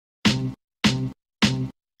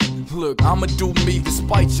Look, I'ma do me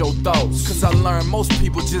despite your thoughts, cause I learned most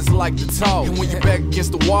people just like to talk. And when you back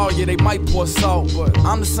against the wall, yeah, they might pour salt, but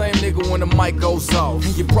I'm the same nigga when the mic goes off.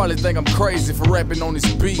 And you probably think I'm crazy for rapping on this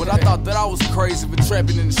beat, but I thought that I was crazy for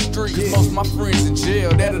trapping in the street. Cause most of my friends in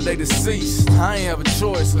jail, that or they deceased. I ain't have a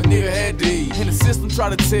choice, a nigga had to eat. And the system try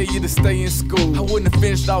to tell you to stay in school. I wouldn't have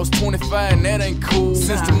finished, I was 25 and that ain't cool.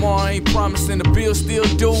 Since tomorrow I ain't promising the bill still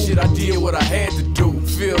due. Shit, I did what I had to do.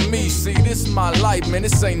 Feel me, see, this is my life, man,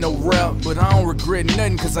 this ain't no rap. But I don't regret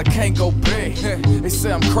nothing, cause I can't go back. They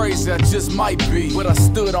say I'm crazy, I just might be, but I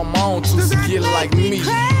stood on my own to get like me. Does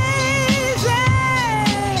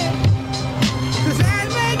that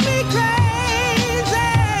make me crazy?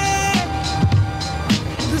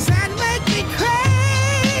 Does that make me crazy?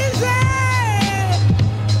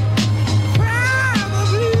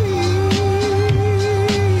 Probably.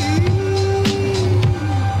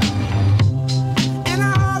 And I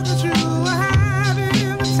hope that you are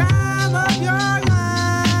having the time of your life.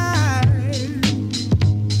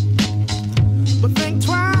 But think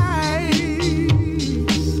twice.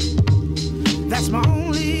 That's my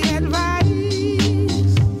only advice.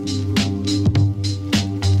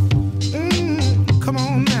 Come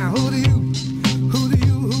on now, who do you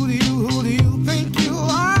think you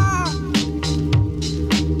are?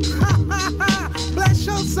 Bless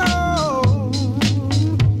your soul.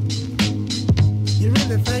 You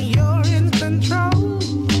really think you're in control?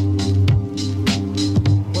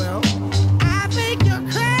 Well, I think you're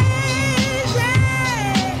crazy.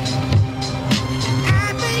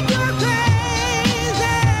 I think you're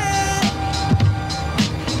crazy.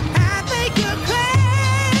 I think you're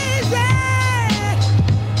crazy.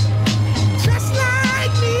 Just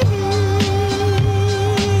like me.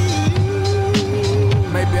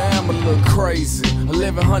 Maybe I am a little crazy.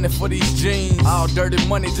 1100 for these jeans, all dirty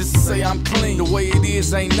money just to say I'm clean. The way it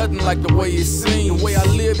is ain't nothing like the way it seems. The way I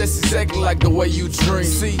live, that's exactly like the way you dream.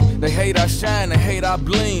 See, they hate I shine, they hate I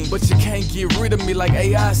bling, but you can't get rid of me like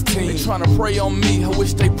AI's team. They tryna pray on me, I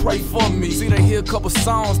wish they pray for me. See, they hear a couple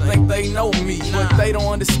songs, think they know me, but they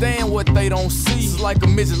don't understand what they don't see. It's like a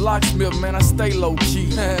midget locksmith, man, I stay low key.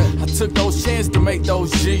 I took those chances to make those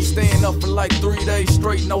G's. Staying up for like 3 days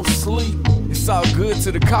straight, no sleep. It's all good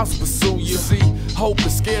till the cops pursue you. See, hope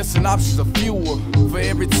is scarce and options are fewer. For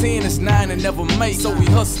every 10, it's 9 and never make. So we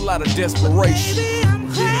hustle out of desperation. Baby, I'm